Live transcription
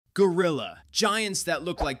Gorilla, giants that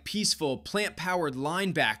look like peaceful, plant-powered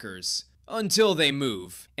linebackers. Until they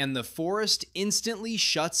move, and the forest instantly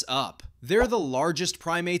shuts up. They're the largest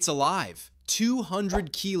primates alive.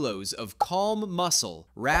 200 kilos of calm muscle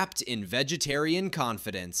wrapped in vegetarian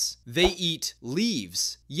confidence. They eat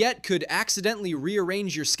leaves, yet could accidentally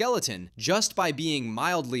rearrange your skeleton just by being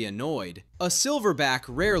mildly annoyed. A silverback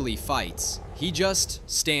rarely fights. He just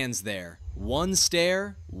stands there. One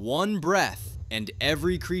stare, one breath, and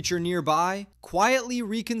every creature nearby quietly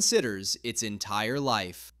reconsiders its entire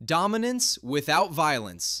life. Dominance without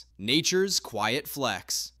violence. Nature's quiet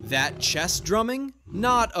flex. That chest drumming?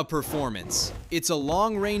 Not a performance. It's a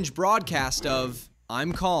long-range broadcast of,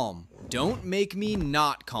 I'm calm. Don't make me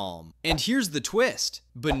not calm. And here's the twist.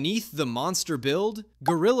 Beneath the monster build,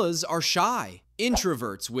 gorillas are shy.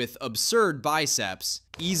 Introverts with absurd biceps,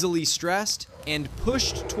 easily stressed, and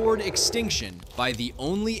pushed toward extinction by the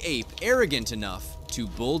only ape arrogant enough to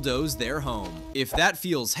bulldoze their home. If that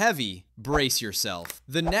feels heavy, brace yourself.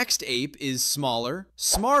 The next ape is smaller,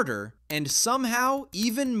 smarter, and somehow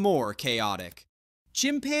even more chaotic.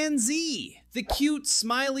 Chimpanzee, the cute,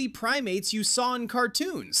 smiley primates you saw in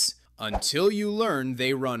cartoons. Until you learn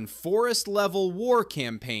they run forest-level war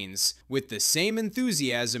campaigns with the same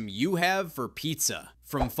enthusiasm you have for pizza.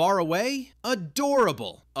 From far away,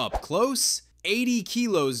 adorable. Up close, 80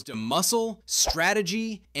 kilos to muscle,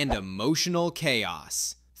 strategy, and emotional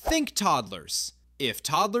chaos. Think toddlers. If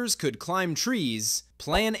toddlers could climb trees,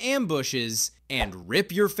 plan ambushes, and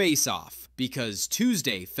rip your face off because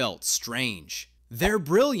Tuesday felt strange. They're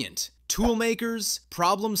brilliant. Toolmakers,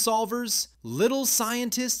 problem solvers, little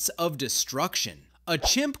scientists of destruction. A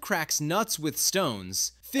chimp cracks nuts with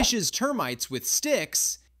stones, fishes termites with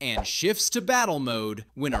sticks, and shifts to battle mode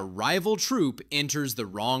when a rival troop enters the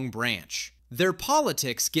wrong branch. Their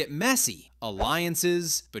politics get messy.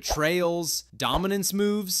 Alliances, betrayals, dominance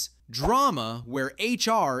moves, drama where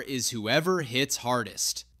HR is whoever hits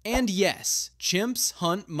hardest. And yes, chimps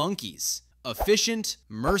hunt monkeys. Efficient,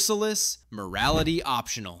 merciless, morality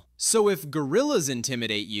optional. So if gorillas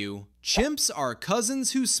intimidate you, chimps are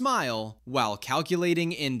cousins who smile while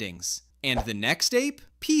calculating endings. And the next ape?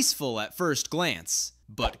 Peaceful at first glance,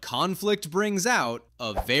 but conflict brings out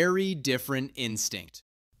a very different instinct.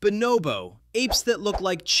 Bonobo, apes that look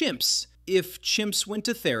like chimps. If chimps went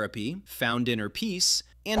to therapy, found inner peace,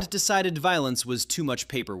 and decided violence was too much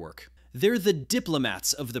paperwork. They're the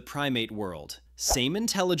diplomats of the primate world. Same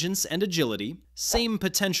intelligence and agility, same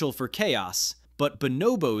potential for chaos, but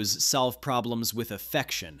bonobos solve problems with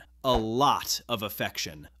affection. A lot of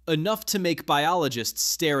affection. Enough to make biologists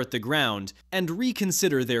stare at the ground and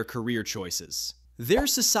reconsider their career choices. Their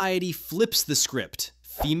society flips the script.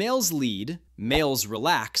 Females lead, males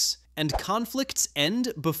relax, and conflicts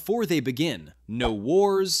end before they begin. No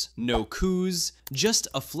wars, no coups, just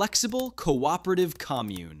a flexible, cooperative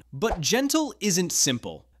commune. But gentle isn't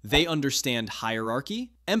simple. They understand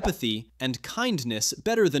hierarchy, empathy, and kindness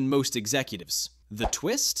better than most executives. The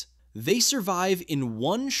twist? They survive in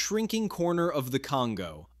one shrinking corner of the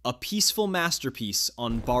Congo, a peaceful masterpiece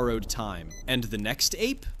on borrowed time. And the next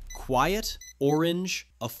ape? Quiet, orange,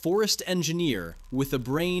 a forest engineer with a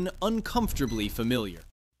brain uncomfortably familiar.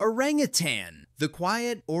 Orangutan, the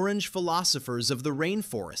quiet orange philosophers of the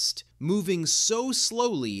rainforest, moving so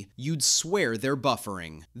slowly you'd swear they're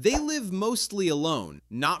buffering. They live mostly alone,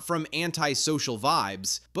 not from antisocial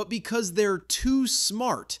vibes, but because they're too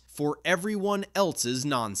smart for everyone else's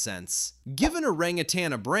nonsense. Give an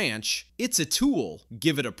orangutan a branch, it's a tool.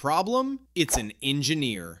 Give it a problem, it's an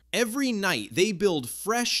engineer. Every night they build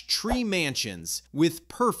fresh tree mansions with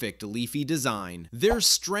perfect leafy design. Their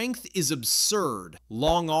strength is absurd.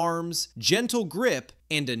 Long arms, gentle grip,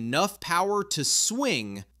 and enough power to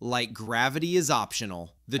swing like gravity is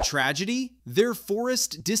optional. The tragedy? Their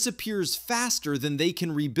forest disappears faster than they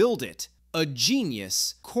can rebuild it. A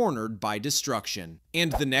genius cornered by destruction.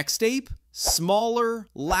 And the next ape? Smaller,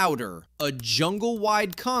 louder, a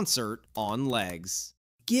jungle-wide concert on legs.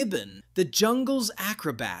 Gibbon, the jungle's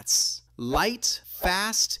acrobats. Light,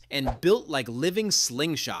 fast, and built like living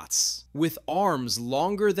slingshots. With arms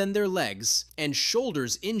longer than their legs and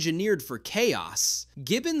shoulders engineered for chaos,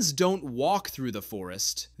 gibbons don't walk through the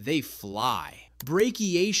forest, they fly.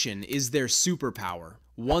 Brachiation is their superpower.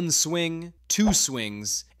 One swing, two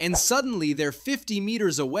swings, and suddenly they're 50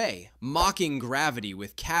 meters away, mocking gravity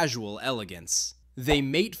with casual elegance. They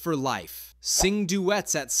mate for life, sing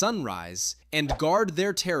duets at sunrise, and guard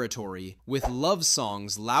their territory with love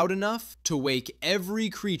songs loud enough to wake every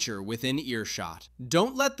creature within earshot.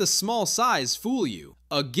 Don't let the small size fool you.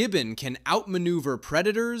 A gibbon can outmaneuver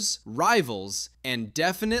predators, rivals, and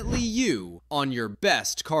definitely you on your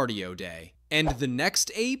best cardio day. And the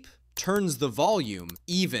next ape turns the volume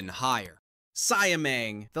even higher.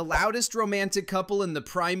 Siamang, the loudest romantic couple in the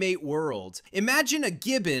primate world. Imagine a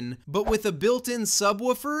gibbon, but with a built-in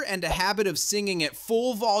subwoofer and a habit of singing at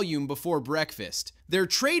full volume before breakfast. Their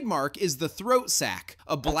trademark is the throat sac,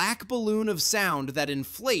 a black balloon of sound that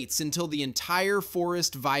inflates until the entire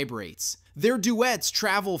forest vibrates. Their duets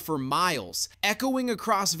travel for miles, echoing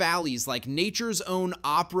across valleys like nature's own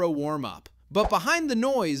opera warm-up. But behind the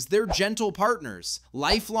noise, they're gentle partners.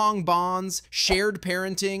 Lifelong bonds, shared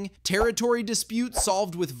parenting, territory disputes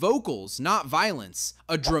solved with vocals, not violence.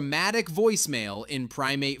 A dramatic voicemail in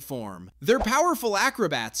primate form. They're powerful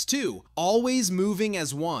acrobats too, always moving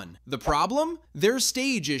as one. The problem? Their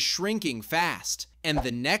stage is shrinking fast. And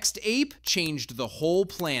the next ape changed the whole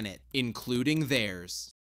planet, including theirs.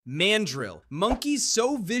 Mandrill, monkeys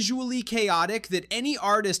so visually chaotic that any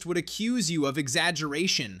artist would accuse you of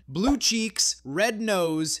exaggeration. Blue cheeks, red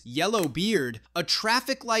nose, yellow beard, a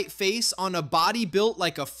traffic light face on a body built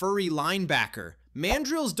like a furry linebacker.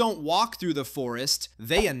 Mandrills don't walk through the forest,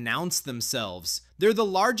 they announce themselves. They're the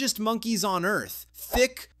largest monkeys on Earth,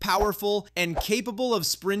 thick, powerful, and capable of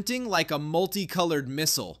sprinting like a multicolored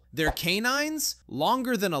missile. Their canines?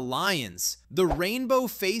 Longer than a lion's. The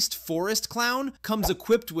rainbow-faced forest clown comes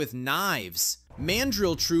equipped with knives.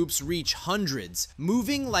 Mandrill troops reach hundreds,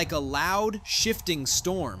 moving like a loud, shifting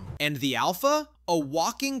storm. And the alpha? A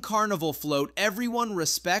walking carnival float everyone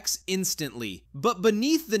respects instantly. But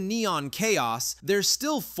beneath the neon chaos, they're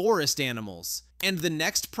still forest animals. And the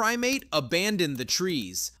next primate abandoned the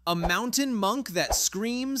trees. A mountain monk that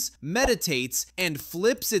screams, meditates, and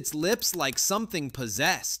flips its lips like something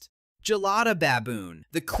possessed. Gelada Baboon,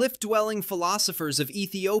 the cliff-dwelling philosophers of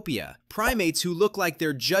Ethiopia, primates who look like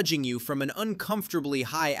they're judging you from an uncomfortably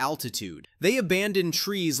high altitude. They abandoned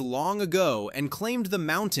trees long ago and claimed the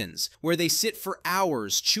mountains, where they sit for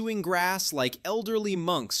hours chewing grass like elderly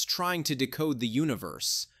monks trying to decode the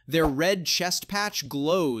universe. Their red chest patch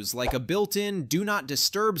glows like a built-in "do not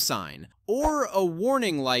disturb" sign, or a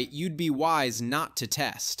warning light you'd be wise not to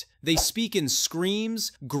test. They speak in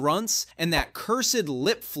screams, grunts, and that cursed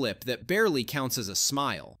lip flip that barely counts as a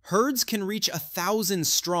smile. Herds can reach 1,000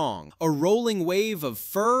 strong, a rolling wave of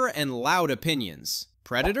fur and loud opinions.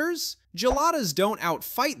 Predators? Geladas don't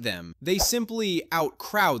outfight them, they simply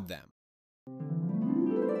outcrowd them.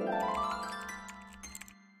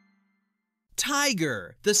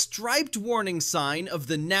 Tiger, the striped warning sign of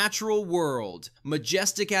the natural world.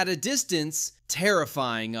 Majestic at a distance,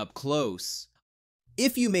 terrifying up close.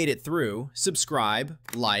 If you made it through, subscribe,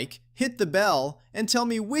 like, hit the bell, and tell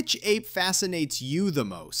me which ape fascinates you the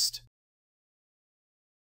most.